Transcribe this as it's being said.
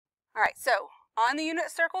All right, so on the unit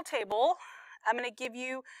circle table, I'm going to give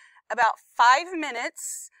you about 5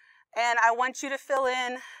 minutes, and I want you to fill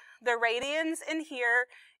in the radians in here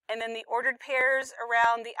and then the ordered pairs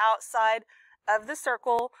around the outside of the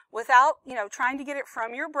circle without, trying to get it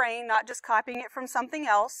from your brain, not just copying it from something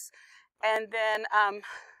else, and then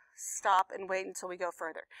stop and wait until we go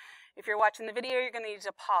further. If you're watching the video, you're going to need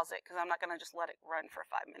to pause it because I'm not going to just let it run for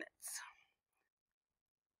 5 minutes.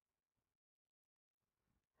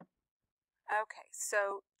 Okay,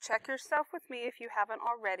 so check yourself with me if you haven't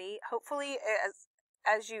already. Hopefully,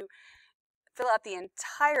 as you fill out the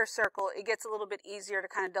entire circle, it gets a little bit easier to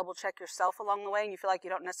kind of double check yourself along the way, and you feel like you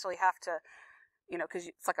don't necessarily have to, because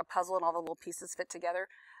it's like a puzzle and all the little pieces fit together.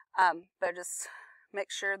 But just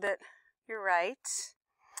make sure that you're right.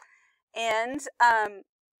 And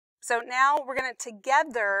so now we're going to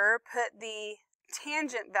together put the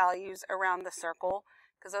tangent values around the circle,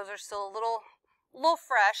 because those are still a little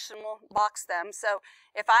fresh, and we'll box them. So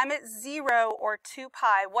if I'm at 0 or 2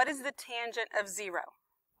 pi, what is the tangent of 0?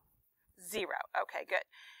 0. Okay, good.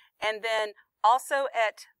 And then also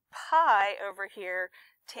at pi over here,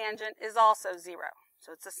 tangent is also 0.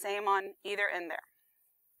 So it's the same on either end there.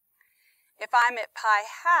 If I'm at pi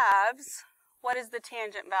halves, what is the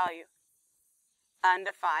tangent value?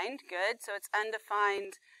 Undefined. Good. So it's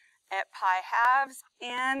undefined at pi halves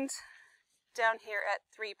and down here at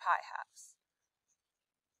 3 pi halves.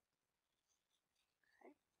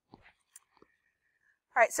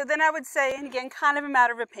 All right, so then I would say, and again, kind of a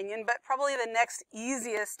matter of opinion, but probably the next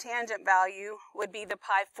easiest tangent value would be the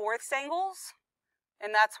pi fourths angles,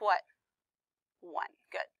 and that's what? 1.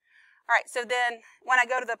 Good. All right, so then when I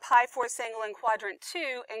go to the pi fourths angle in quadrant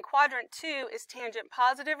 2, is tangent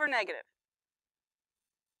positive or negative?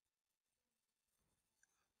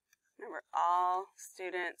 Remember, all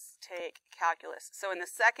students take calculus. So in the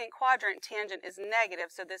second quadrant, tangent is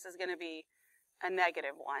negative, so this is going to be a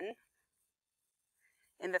negative 1.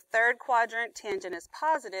 In the third quadrant, tangent is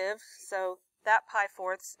positive, so that pi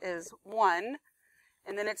fourths is 1.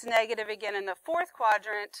 And then it's negative again in the fourth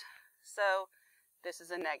quadrant, so this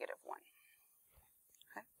is a negative 1.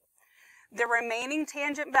 Okay. The remaining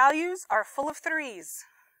tangent values are full of 3's.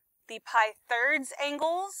 The pi thirds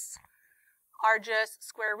angles are just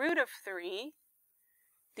square root of 3.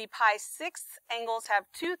 The pi sixths angles have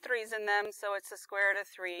 2 3's in them, so it's the square root of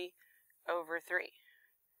 3 over 3.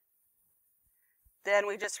 Then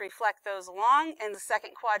we just reflect those along. In the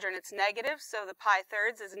second quadrant, it's negative, so the pi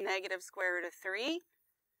thirds is negative square root of 3.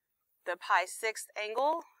 The pi sixth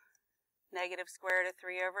angle, negative square root of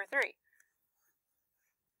 3 over 3.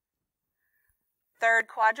 Third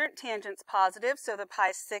quadrant, tangent's positive, so the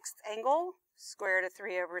pi sixth angle, square root of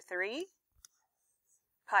 3 over 3.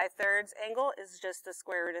 Pi thirds angle is just the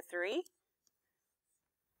square root of 3.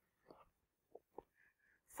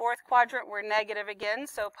 Fourth quadrant, we're negative again,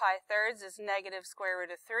 so pi thirds is negative square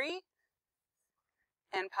root of 3.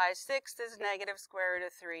 And pi sixths is negative square root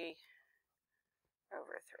of 3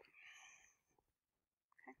 over 3.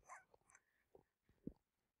 Okay.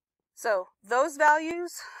 So those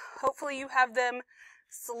values, hopefully you have them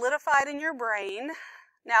solidified in your brain.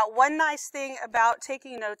 Now, one nice thing about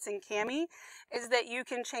taking notes in Kami is that you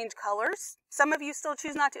can change colors. Some of you still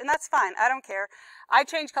choose not to, and that's fine. I don't care. I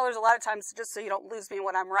change colors a lot of times just so you don't lose me in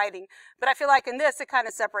what I'm writing. But I feel like in this, it kind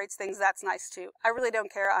of separates things. That's nice too. I really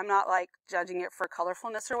don't care. I'm not like judging it for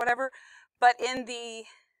colorfulness or whatever. But in the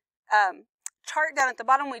chart down at the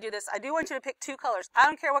bottom when we do this, I do want you to pick 2 colors. I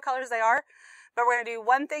don't care what colors they are. But we're going to do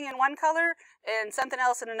one thing in one color and something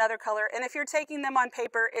else in another color. And if you're taking them on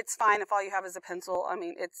paper, it's fine if all you have is a pencil. I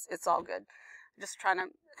mean, it's all good. Just trying to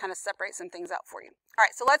kind of separate some things out for you. All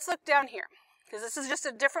right, so let's look down here, because this is just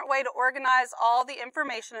a different way to organize all the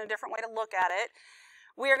information, a different way to look at it.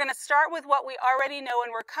 We are going to start with what we already know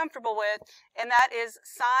and we're comfortable with, and that is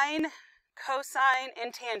sine, cosine,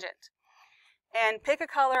 and tangent. And pick a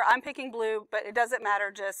color. I'm picking blue, but it doesn't matter.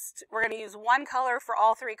 Just we're going to use one color for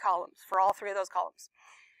all 3 columns, for all 3 of those columns.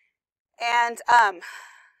 And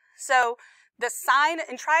so the sine,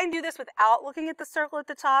 and try and do this without looking at the circle at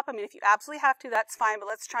the top. I mean, if you absolutely have to, that's fine, but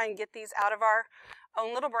let's try and get these out of our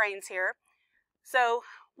own little brains here. So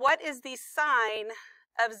what is the sine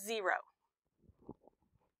of 0?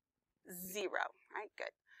 0, right?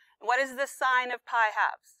 Good. And what is the sine of pi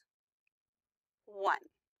halves? 1.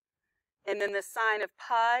 And then the sine of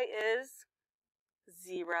pi is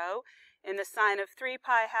 0. And the sine of 3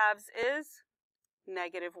 pi halves is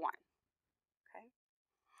negative 1. Okay.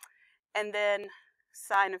 And then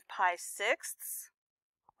sine of pi sixths,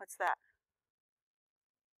 what's that?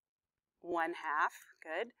 1/2.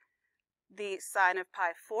 Good. The sine of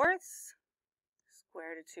pi fourths, square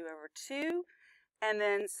root of 2 over 2. and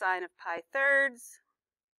then sine of pi thirds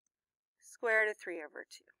square root of 3 over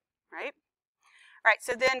 2, right? All right,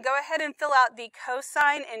 so then go ahead and fill out the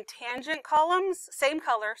cosine and tangent columns, same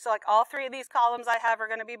color, so like all three of these columns I have are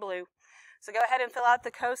going to be blue. So go ahead and fill out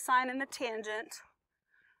the cosine and the tangent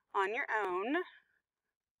on your own.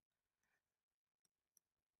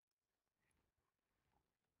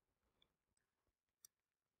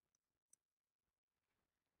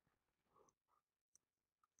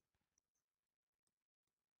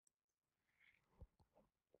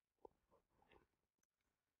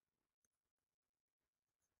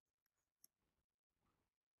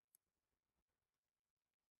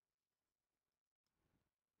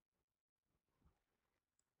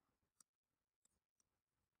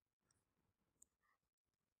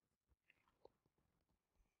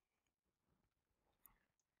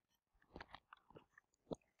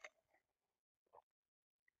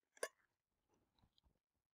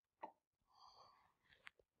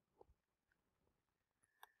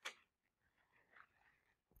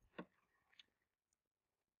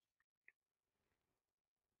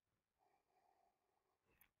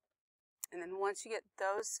 And then once you get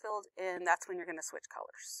those filled in, that's when you're going to switch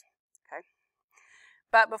colors, okay?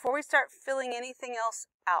 But before we start filling anything else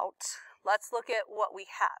out, let's look at what we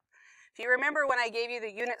have. If you remember when I gave you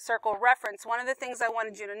the unit circle reference, one of the things I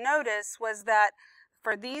wanted you to notice was that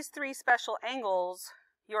for these three special angles,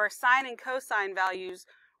 your sine and cosine values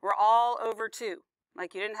were all over 2.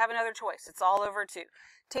 Like you didn't have another choice. It's all over 2.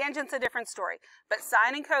 Tangent's a different story. But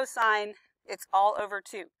sine and cosine, it's all over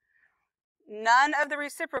 2. None of the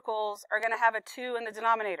reciprocals are going to have a 2 in the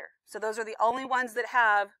denominator. So those are the only ones that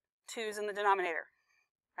have 2's in the denominator,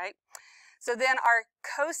 right? So then our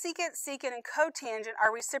cosecant, secant, and cotangent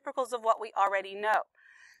are reciprocals of what we already know.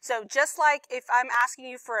 So just like if I'm asking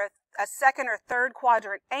you for a second or third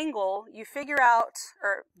quadrant angle, you figure out,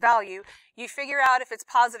 or value, you figure out if it's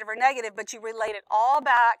positive or negative, but you relate it all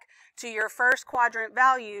back to your first quadrant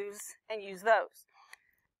values and use those.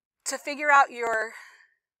 To figure out your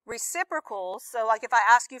reciprocals, so like if I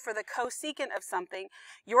ask you for the cosecant of something,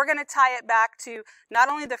 you're going to tie it back to not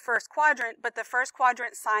only the first quadrant, but the first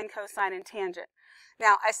quadrant sine, cosine, and tangent.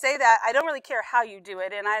 Now, I say that, I don't really care how you do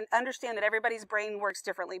it, and I understand that everybody's brain works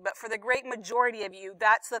differently, but for the great majority of you,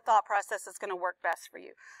 that's the thought process that's going to work best for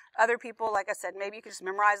you. Other people, like I said, maybe you can just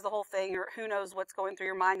memorize the whole thing, or who knows what's going through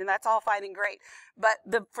your mind, and that's all fine and great. But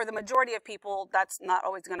for the majority of people, that's not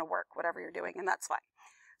always going to work, whatever you're doing, and that's fine.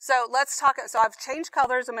 So let's talk, so I've changed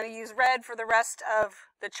colors. I'm going to use red for the rest of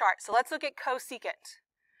the chart. So let's look at cosecant.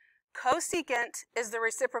 Cosecant is the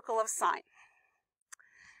reciprocal of sine.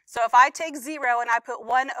 So if I take 0 and I put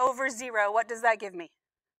 1 over 0, what does that give me?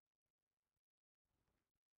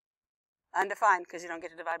 Undefined, because you don't get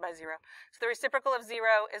to divide by 0. So the reciprocal of 0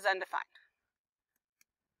 is undefined.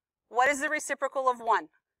 What is the reciprocal of 1?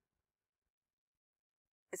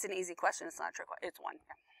 It's an easy question. It's not a trick question. It's 1.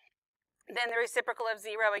 Yeah. Then the reciprocal of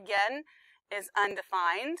 0 again is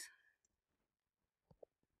undefined.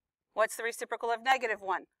 What's the reciprocal of negative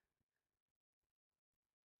 1?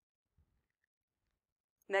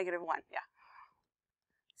 Negative 1, yeah.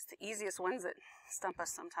 It's the easiest ones that stump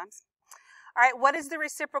us sometimes. All right, what is the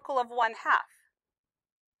reciprocal of 1/2?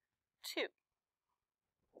 2.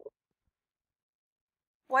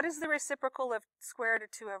 What is the reciprocal of square root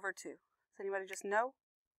of 2 over 2? Does anybody just know?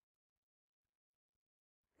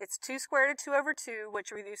 It's 2 square root of 2 over 2, which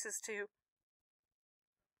reduces to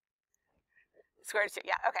square root of 2.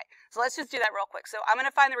 Yeah, okay. So let's just do that real quick. So I'm going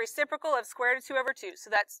to find the reciprocal of square root of 2 over 2. So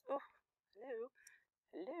that's,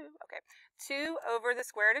 okay, 2 over the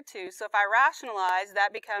square root of 2. So if I rationalize,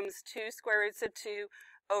 that becomes 2 square roots of 2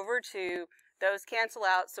 over 2. Those cancel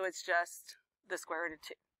out, so it's just the square root of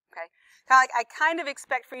 2. Okay, I kind of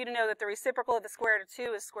expect for you to know that the reciprocal of the square root of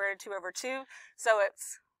 2 is square root of 2 over 2. So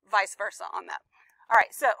it's vice versa on that. All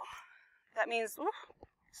right, so that means,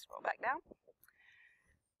 scroll back down.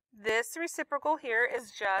 This reciprocal here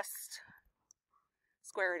is just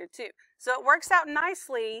square root of 2. So it works out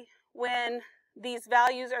nicely when these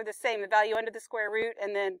values are the same, the value under the square root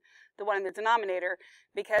and then the one in the denominator,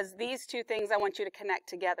 because these two things I want you to connect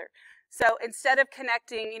together. So instead of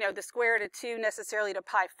connecting, the square root of 2 necessarily to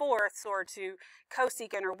pi fourths or to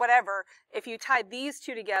cosecant or whatever, if you tie these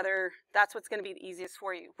two together, that's what's going to be the easiest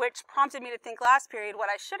for you. Which prompted me to think last period, what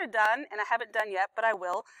I should have done, and I haven't done yet, but I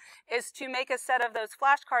will, is to make a set of those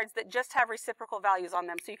flashcards that just have reciprocal values on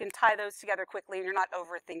them, so you can tie those together quickly and you're not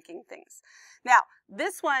overthinking things. Now,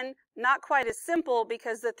 this one, not quite as simple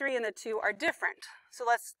because the 3 and the 2 are different. So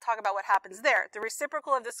let's talk about what happens there. The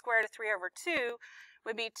reciprocal of the square root of 3 over 2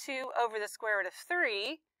 would be 2 over the square root of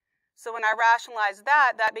 3. So when I rationalize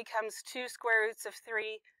that, that becomes 2 square roots of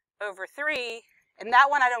 3 over 3. And that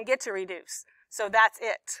one I don't get to reduce. So that's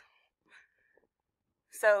it.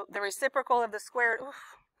 So the reciprocal of the square,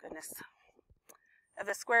 of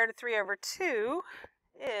the square root of 3 over 2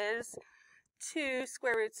 is 2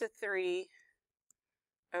 square roots of 3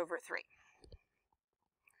 over 3.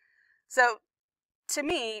 So to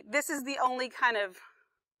me, this is the only kind of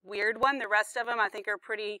weird one. The rest of them I think are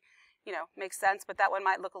pretty, make sense, but that one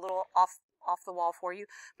might look a little off the wall for you.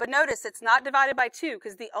 But notice it's not divided by 2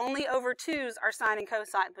 because the only over 2's are sine and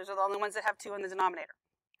cosine. Those are the only ones that have 2 in the denominator.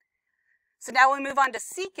 So now we move on to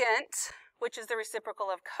secant, which is the reciprocal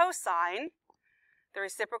of cosine. The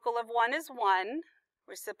reciprocal of 1 is 1.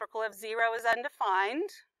 Reciprocal of 0 is undefined.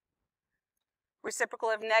 Reciprocal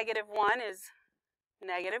of negative 1 is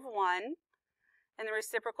negative 1. And the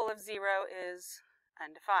reciprocal of 0 is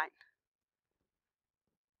undefined.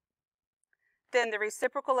 Then the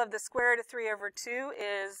reciprocal of the square root of 3 over 2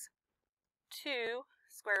 is 2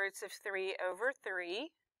 square roots of 3 over 3.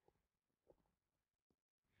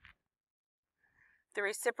 The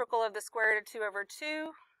reciprocal of the square root of 2 over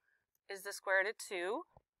 2 is the square root of 2.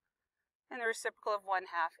 And the reciprocal of 1/2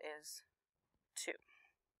 is 2.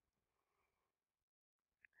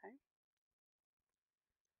 Okay.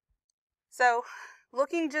 So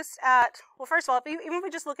looking just at, well, first of all, even if we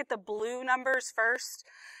just look at the blue numbers first,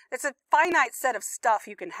 it's a finite set of stuff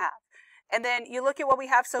you can have. And then you look at what we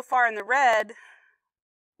have so far in the red,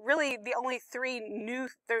 really the only 3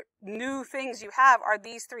 new things you have are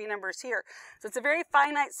these 3 numbers here. So it's a very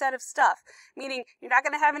finite set of stuff, meaning you're not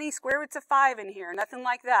going to have any square roots of 5 in here, nothing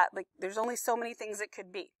like that. Like there's only so many things it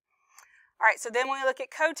could be. All right, so then when we look at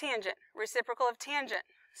cotangent, reciprocal of tangent.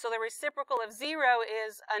 So the reciprocal of 0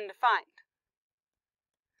 is undefined.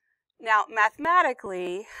 Now,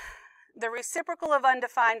 mathematically, the reciprocal of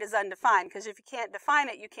undefined is undefined, because if you can't define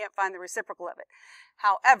it, you can't find the reciprocal of it.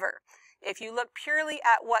 However, if you look purely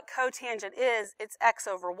at what cotangent is, it's x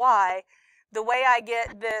over y. The way I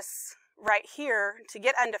get this right here, to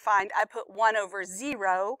get undefined, I put 1 over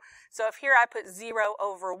 0. So if here I put 0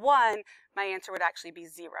 over 1, my answer would actually be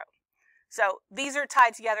 0. So these are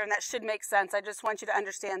tied together, and that should make sense. I just want you to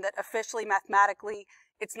understand that officially, mathematically,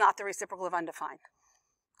 it's not the reciprocal of undefined.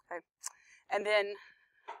 Okay. And then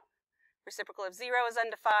reciprocal of 0 is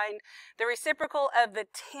undefined. The reciprocal of the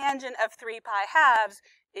tangent of 3 pi halves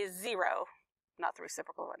is 0, not the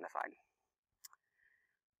reciprocal of undefined.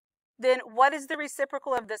 Then what is the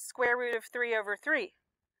reciprocal of the square root of 3 over 3?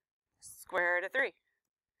 Square root of 3.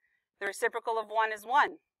 The reciprocal of 1 is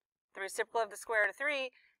 1. The reciprocal of the square root of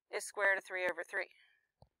 3 is square root of 3 over 3.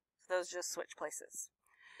 So those just switch places.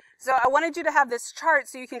 So I wanted you to have this chart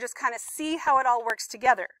so you can just kind of see how it all works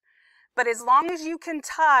together. But as long as you can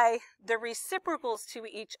tie the reciprocals to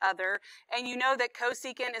each other, and you know that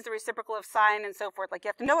cosecant is the reciprocal of sine and so forth, like you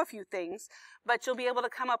have to know a few things, but you'll be able to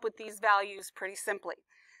come up with these values pretty simply.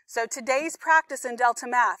 So today's practice in Delta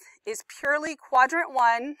Math is purely quadrant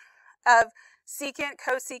 1 of secant,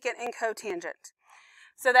 cosecant, and cotangent.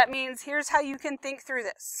 So that means here's how you can think through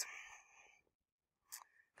this.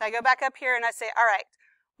 I go back up here and I say, all right,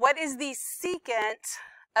 what is the secant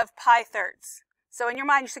of pi thirds? So in your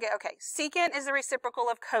mind, you should get, okay, secant is the reciprocal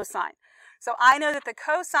of cosine. So I know that the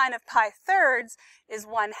cosine of pi thirds is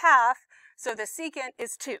 1/2, so the secant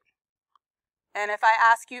is 2. And if I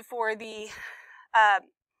ask you for the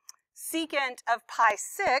secant of pi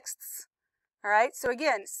sixths, all right, so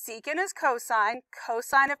again, secant is cosine.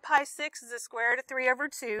 Cosine of pi 6 is the square root of 3 over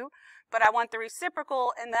 2, but I want the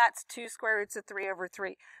reciprocal, and that's 2 square roots of 3 over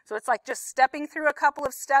 3. So it's like just stepping through a couple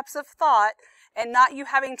of steps of thought and not you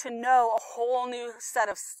having to know a whole new set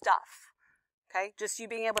of stuff, okay? Just you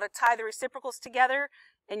being able to tie the reciprocals together,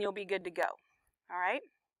 and you'll be good to go, all right?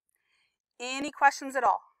 Any questions at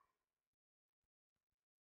all?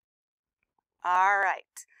 All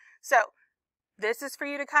right, so this is for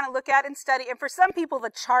you to kind of look at and study. And for some people, the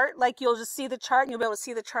chart, like you'll just see the chart and you'll be able to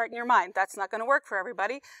see the chart in your mind. That's not going to work for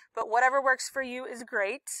everybody, but whatever works for you is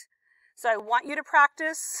great. So I want you to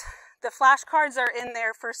practice. The flashcards are in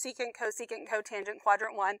there for secant, cosecant, cotangent,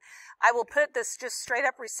 quadrant 1. I will put this just straight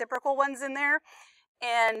up reciprocal ones in there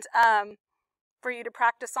and for you to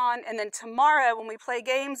practice on. And then tomorrow when we play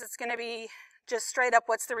games, it's going to be just straight up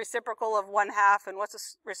what's the reciprocal of 1/2 and what's the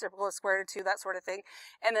reciprocal of square root of 2, that sort of thing.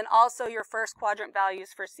 And then also your first quadrant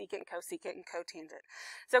values for secant, cosecant, and cotangent.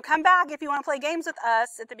 So come back if you want to play games with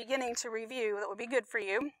us at the beginning to review. That would be good for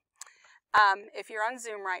you. If you're on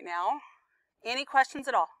Zoom right now. Any questions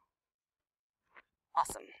at all?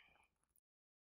 Awesome.